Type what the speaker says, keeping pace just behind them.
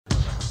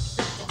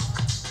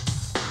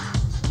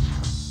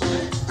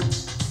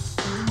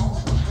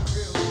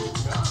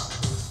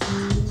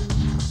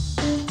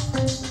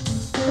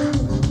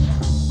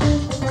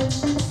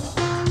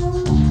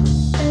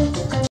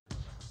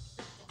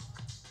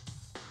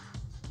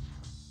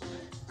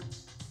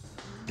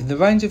In the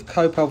range of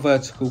KOPAL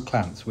vertical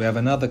clamps we have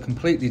another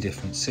completely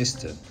different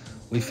system.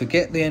 We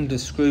forget the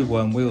endless screw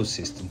worm wheel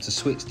system to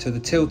switch to the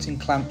tilting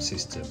clamp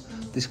system.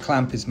 This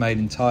clamp is made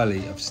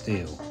entirely of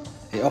steel.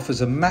 It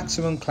offers a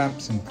maximum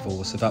clamping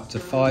force of up to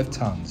 5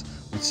 tons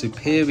with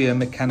superior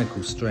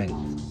mechanical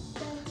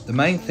strength. The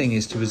main thing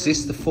is to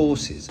resist the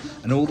forces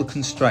and all the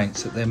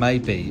constraints that there may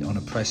be on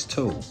a press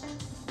tool.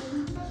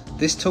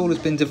 This tool has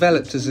been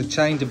developed as a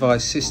chain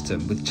device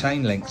system with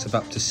chain lengths of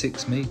up to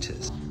 6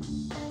 meters.